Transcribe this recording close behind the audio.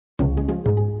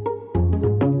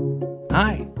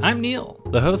Hi, I'm Neil,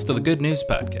 the host of the Good News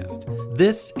Podcast.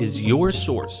 This is your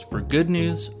source for good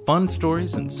news, fun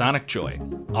stories, and sonic joy.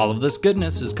 All of this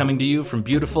goodness is coming to you from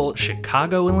beautiful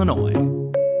Chicago, Illinois.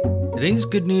 Today's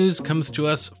good news comes to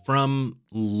us from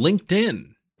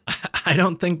LinkedIn. I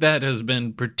don't think that has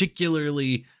been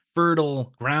particularly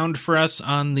fertile ground for us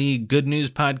on the Good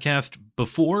News Podcast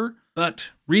before,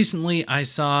 but recently I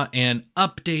saw an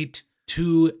update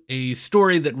to a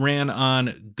story that ran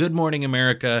on Good Morning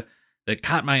America that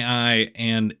caught my eye,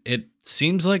 and it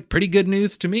seems like pretty good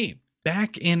news to me.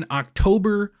 Back in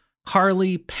October,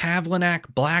 Carly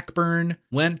Pavlinack Blackburn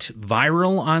went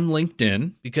viral on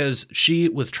LinkedIn because she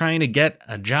was trying to get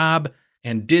a job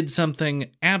and did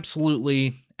something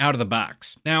absolutely out of the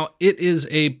box. Now, it is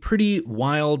a pretty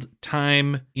wild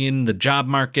time in the job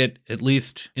market, at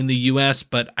least in the US,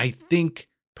 but I think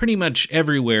pretty much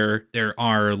everywhere there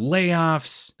are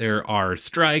layoffs, there are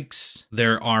strikes,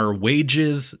 there are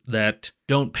wages that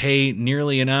don't pay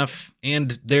nearly enough,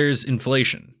 and there's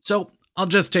inflation. So I'll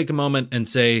just take a moment and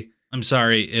say, I'm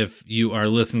sorry if you are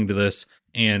listening to this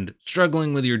and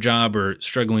struggling with your job or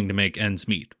struggling to make ends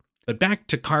meet. But back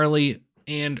to Carly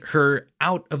and her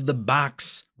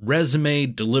out-of-the-box resume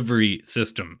delivery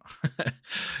system.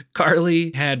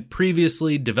 Carly had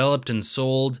previously developed and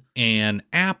sold an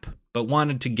app but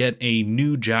wanted to get a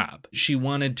new job. She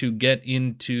wanted to get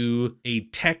into a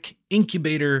tech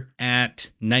incubator at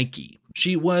Nike.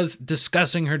 She was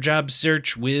discussing her job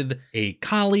search with a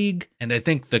colleague, and I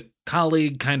think the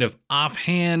colleague kind of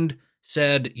offhand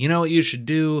said, you know what you should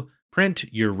do? Print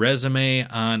your resume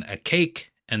on a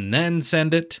cake and then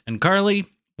send it. And Carly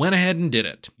went ahead and did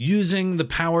it, using the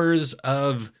powers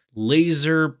of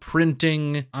laser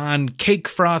printing on cake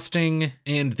frosting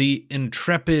and the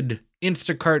intrepid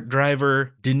Instacart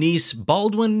driver Denise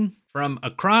Baldwin. From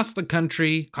across the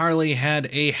country, Carly had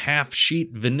a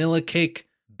half-sheet vanilla cake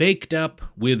baked up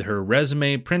with her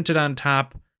resume printed on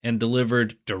top and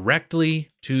delivered directly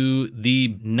to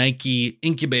the Nike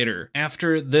incubator.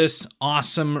 After this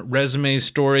awesome resume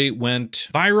story went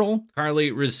viral, Carly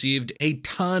received a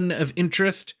ton of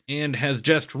interest and has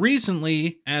just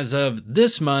recently, as of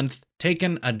this month,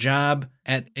 taken a job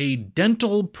at a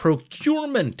dental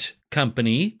procurement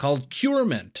company called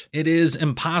Curement. It is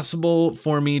impossible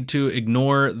for me to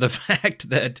ignore the fact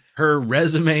that her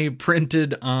resume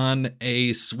printed on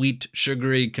a sweet,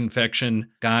 sugary confection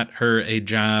got her a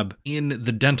job in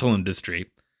the dental industry.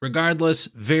 Regardless,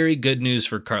 very good news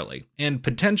for Carly. And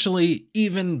potentially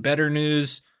even better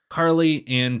news, Carly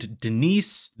and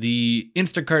Denise, the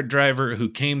Instacart driver who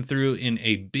came through in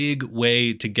a big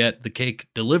way to get the cake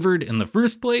delivered in the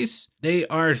first place, they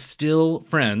are still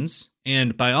friends.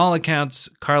 And by all accounts,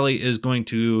 Carly is going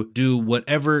to do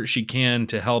whatever she can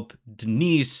to help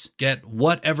Denise get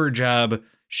whatever job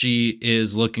she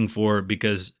is looking for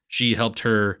because she helped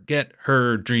her get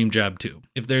her dream job too.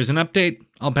 If there's an update,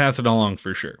 I'll pass it along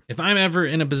for sure. If I'm ever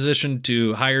in a position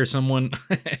to hire someone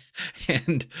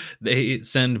and they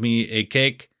send me a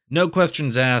cake, no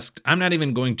questions asked, I'm not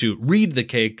even going to read the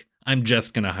cake. I'm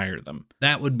just going to hire them.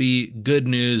 That would be good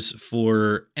news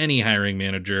for any hiring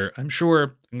manager, I'm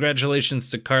sure. Congratulations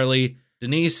to Carly.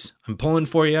 Denise, I'm pulling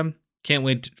for you. Can't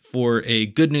wait for a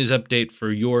good news update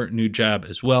for your new job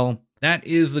as well. That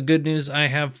is the good news I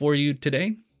have for you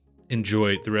today.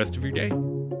 Enjoy the rest of your day.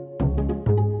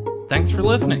 Thanks for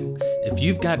listening. If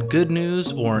you've got good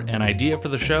news or an idea for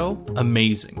the show,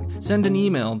 amazing. Send an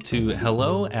email to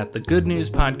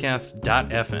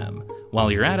hello@thegoodnewspodcast.fm. While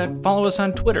you're at it, follow us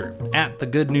on Twitter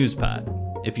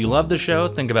 @thegoodnewspod. If you love the show,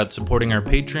 think about supporting our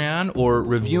Patreon or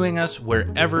reviewing us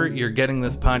wherever you're getting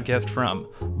this podcast from.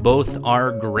 Both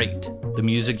are great. The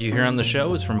music you hear on the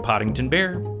show is from Poddington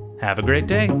Bear. Have a great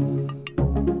day.